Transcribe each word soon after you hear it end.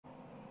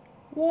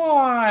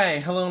Why,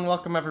 hello and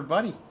welcome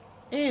everybody.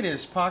 It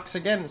is Pohx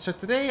again. So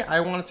today I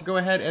wanted to go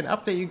ahead and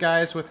update you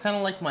guys with kind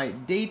of like my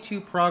day 2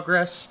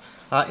 progress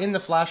in the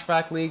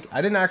Flashback League.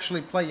 I didn't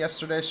actually play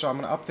yesterday, so I'm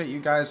going to update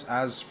you guys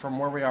as from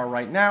where we are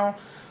right now.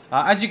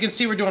 As you can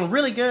see, we're doing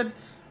really good.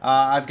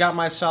 I've got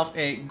myself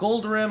a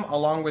Gold Rim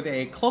along with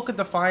a Cloak of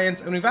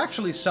Defiance, and we've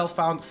actually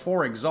self-found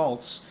 4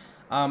 Exalts.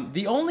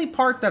 The only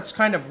part that's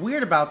kind of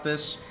weird about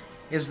this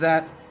is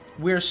that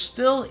we're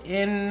still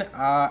in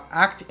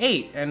Act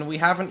 8, and we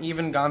haven't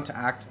even gone to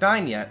Act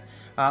 9 yet.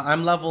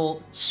 I'm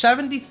level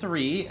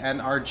 73,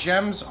 and our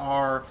gems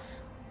are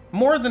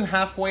more than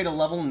halfway to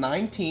level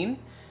 19.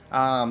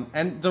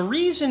 And the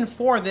reason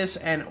for this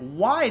and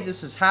why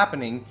this is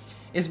happening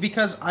is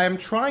because I am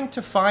trying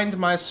to find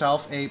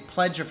myself a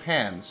Pledge of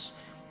Hands.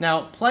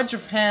 Now, Pledge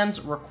of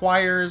Hands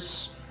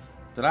requires...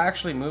 Did I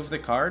actually move the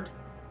card?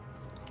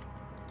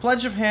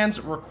 Pledge of Hands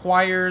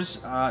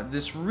requires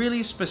this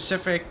really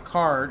specific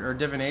card, or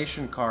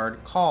divination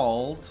card,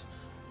 called...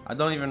 I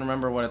don't even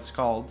remember what it's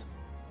called.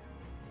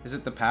 Is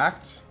it the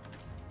Pact?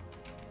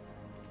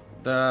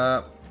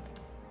 The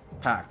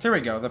Pact. Here we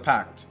go, the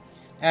Pact.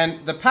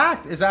 And the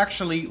Pact is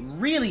actually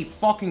really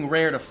fucking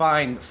rare to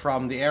find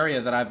from the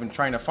area that I've been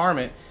trying to farm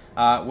it,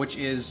 which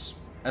is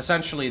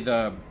essentially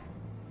the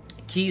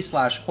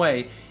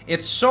key/quay.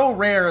 It's so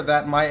rare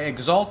that my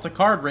Exalt to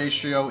card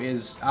ratio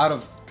is out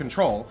of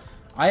control.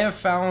 I have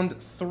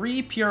found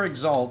 3 pure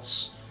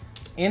Exalts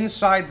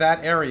inside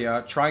that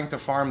area trying to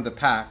farm the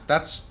Pact.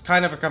 That's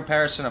kind of a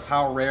comparison of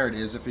how rare it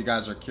is if you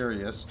guys are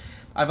curious.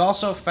 I've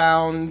also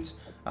found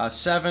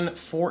 7,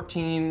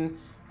 14,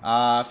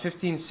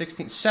 15,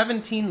 16,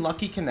 17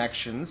 lucky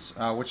connections,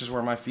 which is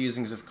where my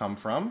fusings have come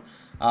from.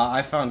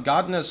 I found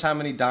God knows how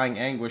many dying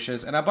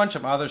anguishes and a bunch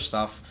of other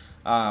stuff.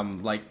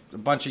 Like a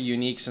bunch of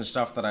uniques and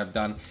stuff that I've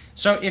done.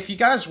 So if you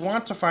guys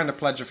want to find a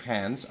Pledge of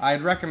Hands,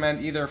 I'd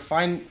recommend either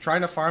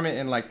trying to farm it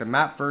in like the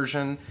map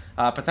version,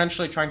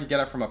 potentially trying to get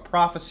it from a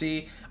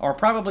prophecy, or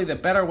probably the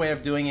better way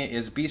of doing it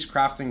is beast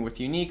crafting with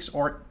uniques,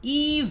 or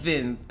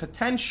even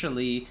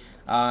potentially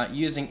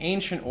using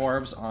ancient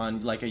orbs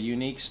on like a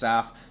unique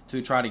staff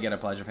to try to get a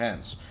Pledge of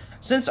Hands.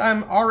 Since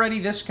I'm already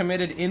this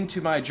committed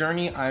into my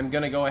journey, I'm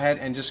going to go ahead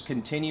and just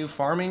continue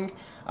farming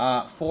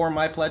for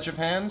my Pledge of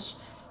Hands.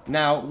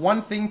 Now,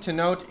 one thing to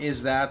note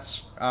is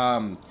that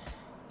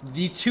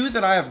the 2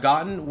 that I have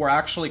gotten were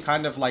actually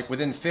kind of like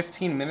within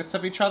 15 minutes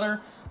of each other.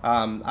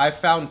 I've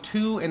found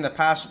 2 in the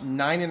past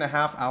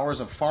 9.5 hours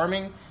of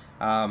farming,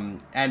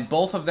 and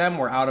both of them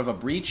were out of a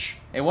breach.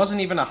 It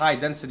wasn't even a high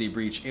density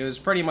breach, it was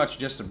pretty much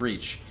just a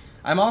breach.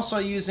 I'm also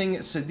using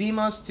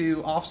Sedimas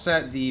to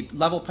offset the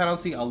level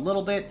penalty a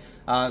little bit,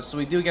 so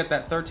we do get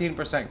that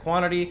 13%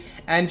 quantity.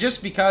 And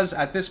just because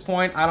at this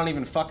point, I don't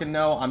even fucking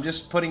know, I'm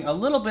just putting a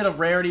little bit of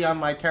rarity on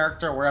my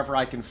character wherever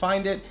I can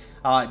find it.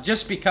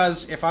 Just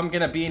because if I'm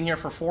going to be in here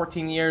for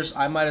 14 years,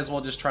 I might as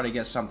well just try to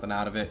get something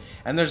out of it.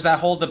 And there's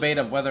that whole debate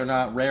of whether or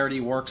not rarity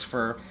works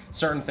for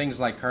certain things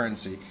like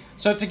currency.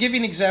 So to give you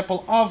an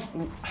example of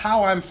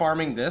how I'm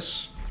farming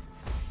this,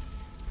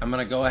 I'm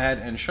going to go ahead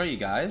and show you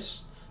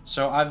guys.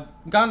 So I've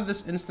gone to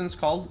this instance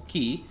called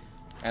Key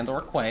and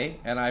or Quay,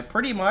 and I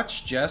pretty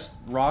much just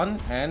run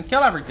and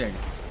kill everything.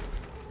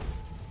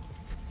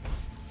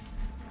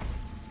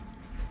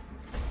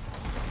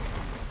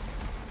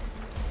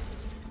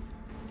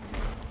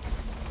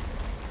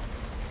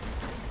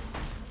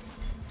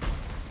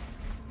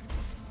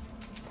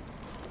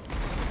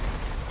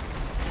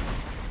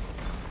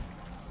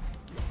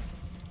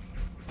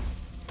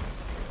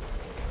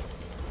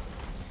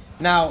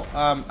 Now,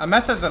 a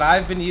method that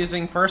I've been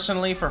using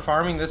personally for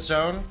farming this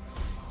zone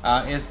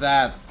is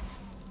that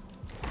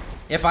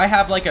if I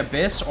have like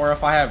Abyss, or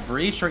if I have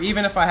Breach, or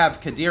even if I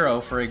have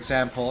Kadiro, for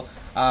example,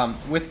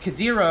 with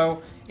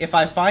Kadiro, if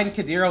I find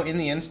Kadiro in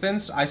the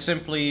instance, I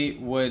simply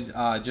would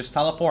just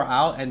teleport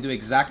out and do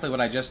exactly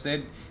what I just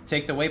did.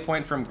 Take the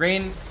waypoint from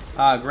Grain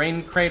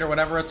Crate or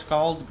whatever it's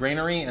called,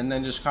 Granary, and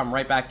then just come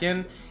right back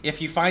in.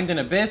 If you find an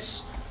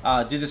Abyss,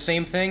 do the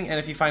same thing, and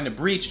if you find a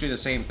Breach, do the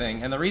same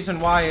thing. And the reason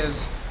why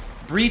is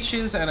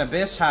Breaches and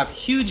Abyss have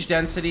huge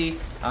density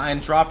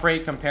and drop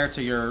rate compared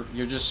to your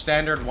just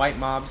standard white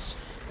mobs.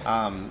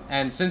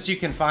 And since you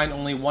can find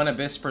only 1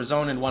 Abyss per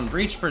zone and 1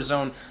 Breach per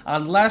zone,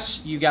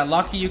 unless you get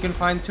lucky you can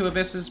find 2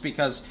 Abysses,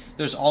 because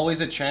there's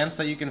always a chance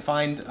that you can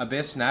find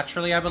Abyss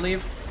naturally, I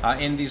believe,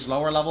 in these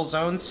lower level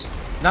zones.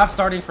 Not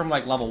starting from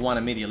like level 1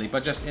 immediately,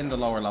 but just in the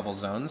lower level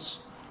zones.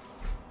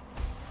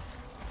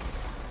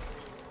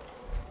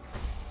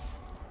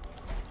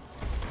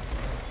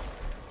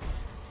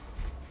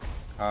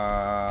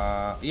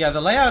 Yeah,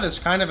 the layout is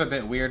kind of a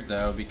bit weird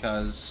though,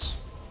 because...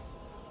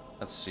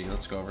 Let's see,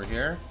 let's go over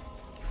here.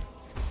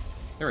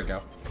 Here we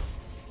go.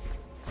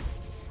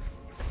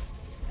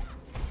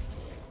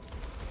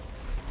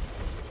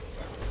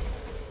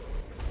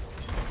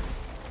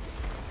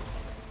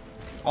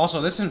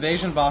 Also, this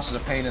invasion boss is a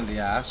pain in the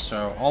ass,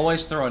 so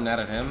always throw a net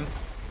at him,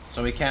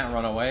 so he can't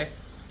run away.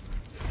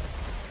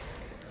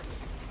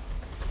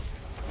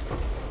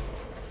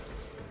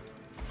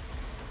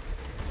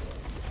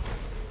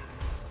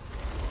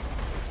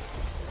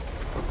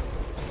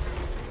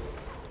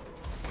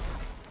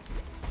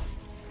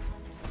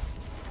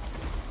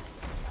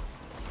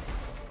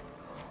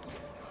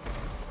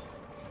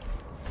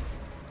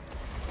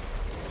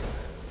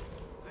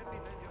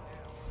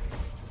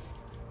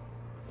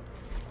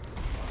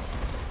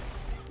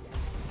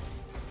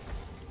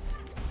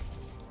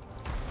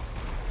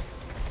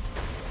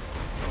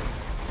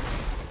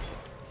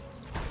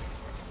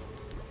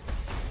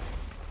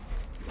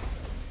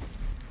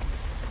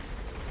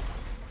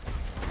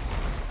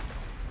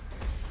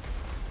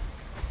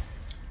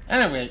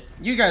 Anyway,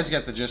 you guys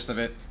get the gist of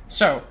it.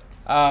 So,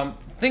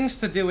 things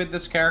to do with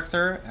this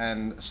character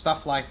and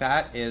stuff like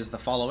that is the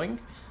following.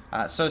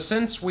 So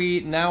since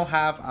we now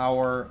have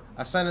our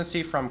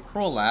ascendancy from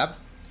Cruel Lab,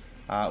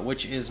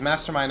 which is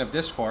Mastermind of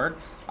Discord,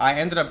 I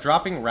ended up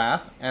dropping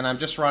Wrath, and I'm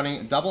just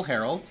running double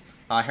Herald,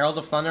 Herald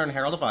of Thunder and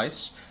Herald of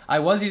Ice. I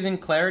was using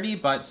Clarity,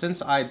 but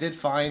since I did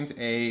find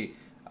a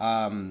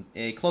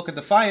Cloak of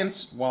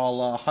Defiance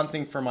while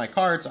hunting for my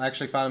cards, I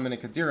actually found them in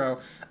a Kadiro,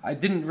 I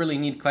didn't really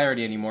need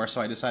Clarity anymore, so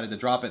I decided to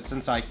drop it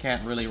since I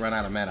can't really run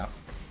out of mana.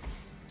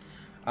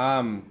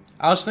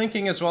 I was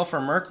thinking as well for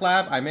Merc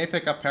Lab, I may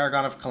pick up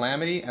Paragon of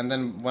Calamity, and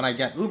then when I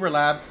get Uber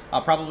Lab,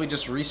 I'll probably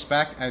just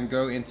respec and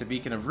go into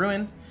Beacon of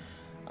Ruin.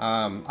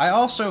 I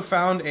also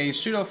found a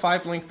pseudo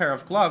 5-link pair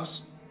of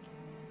gloves.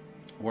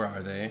 Where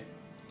are they?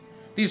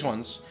 These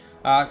ones.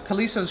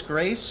 Kalisa's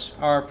Grace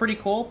are pretty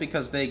cool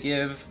because they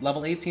give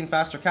level 18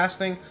 faster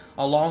casting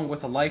along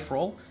with a life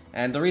roll.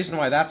 And the reason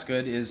why that's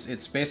good is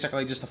it's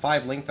basically just a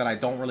 5-link that I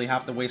don't really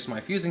have to waste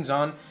my fusings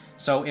on.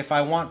 So if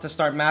I want to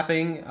start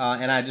mapping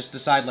and I just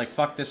decide like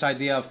fuck this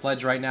idea of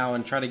Pledge right now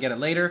and try to get it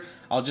later,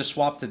 I'll just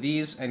swap to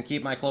these and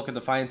keep my Cloak of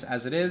Defiance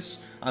as it is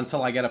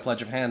until I get a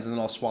Pledge of Hands, and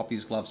then I'll swap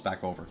these gloves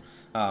back over.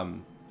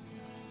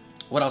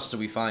 What else do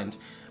we find?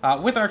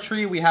 With our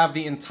tree, we have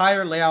the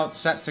entire layout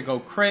set to go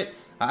crit.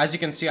 As you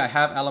can see, I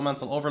have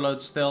Elemental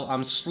Overload still.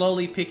 I'm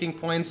slowly peaking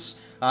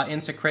points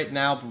into crit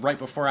now, right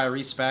before I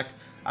respec.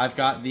 I've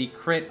got the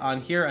crit on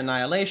here,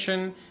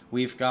 Annihilation.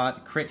 We've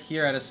got crit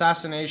here at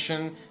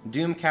Assassination.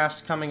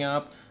 Doomcast coming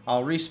up.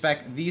 I'll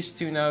respec these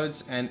 2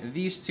 nodes and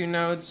these 2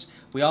 nodes.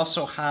 We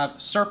also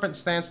have Serpent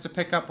Stance to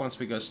pick up once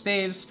we go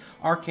Staves.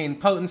 Arcane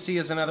Potency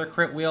is another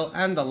crit wheel.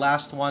 And the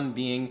last one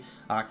being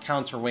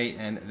Counterweight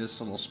and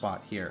this little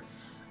spot here.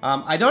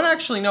 I don't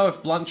actually know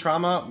if Blunt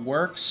Trauma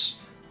works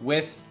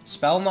with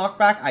spell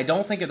knockback. I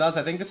don't think it does.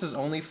 I think this is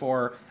only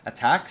for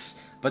attacks.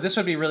 But this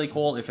would be really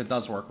cool if it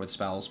does work with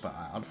spells, but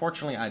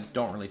unfortunately I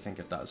don't really think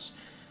it does.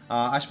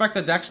 I expect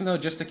the Dex node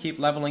just to keep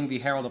leveling the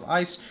Herald of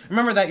Ice.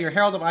 Remember that your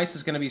Herald of Ice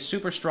is going to be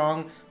super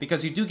strong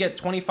because you do get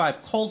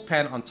 25 cold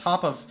pen on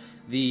top of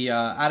the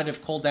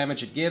additive cold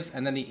damage it gives,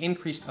 and then the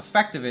increased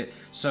effect of it.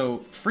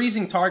 So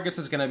freezing targets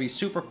is going to be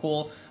super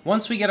cool.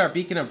 Once we get our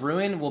Beacon of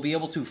Ruin, we'll be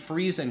able to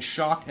freeze and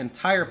shock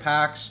entire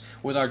packs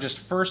with our just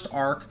first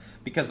arc,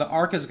 because the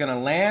arc is going to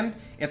land,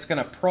 it's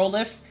going to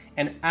prolif,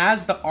 and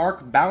as the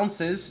arc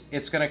bounces,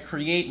 it's going to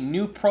create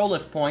new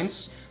prolif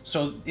points,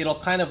 so it'll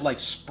kind of like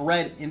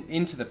spread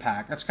into the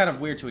pack. That's kind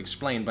of weird to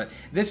explain, but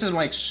this is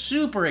like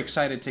super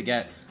excited to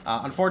get.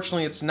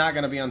 Unfortunately, it's not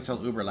going to be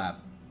until Uber Lab.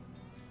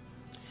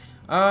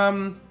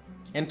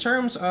 In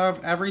terms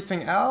of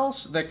everything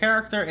else, the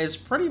character is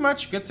pretty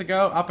much good to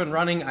go, up and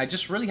running. I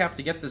just really have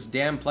to get this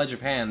damn Pledge of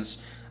Hands.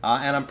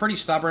 And I'm pretty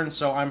stubborn,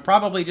 so I'm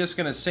probably just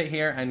going to sit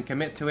here and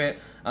commit to it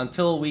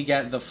until we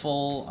get the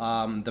full,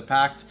 the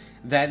Pact.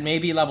 That may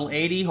be level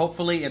 80.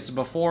 Hopefully it's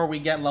before we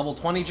get level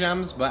 20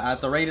 gems, but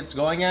at the rate it's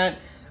going at,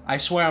 I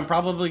swear I'm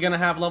probably going to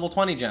have level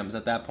 20 gems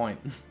at that point.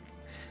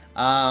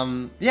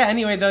 Yeah,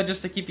 anyway, though,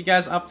 just to keep you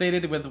guys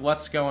updated with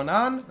what's going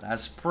on,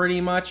 that's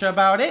pretty much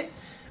about it.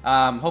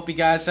 Hope you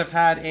guys have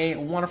had a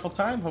wonderful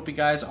time. Hope you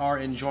guys are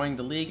enjoying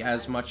the league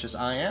as much as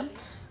I am.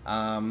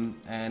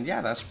 And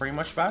yeah, that's pretty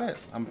much about it.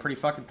 I'm pretty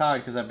fucking tired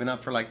because I've been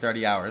up for like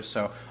 30 hours.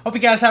 So, hope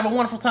you guys have a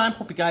wonderful time.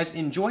 Hope you guys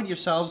enjoyed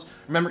yourselves.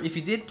 Remember, if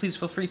you did, please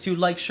feel free to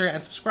like, share,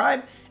 and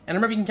subscribe. And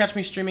remember, you can catch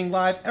me streaming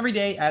live every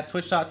day at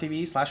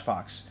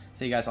twitch.tv/Pohx.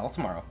 See you guys all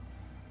tomorrow.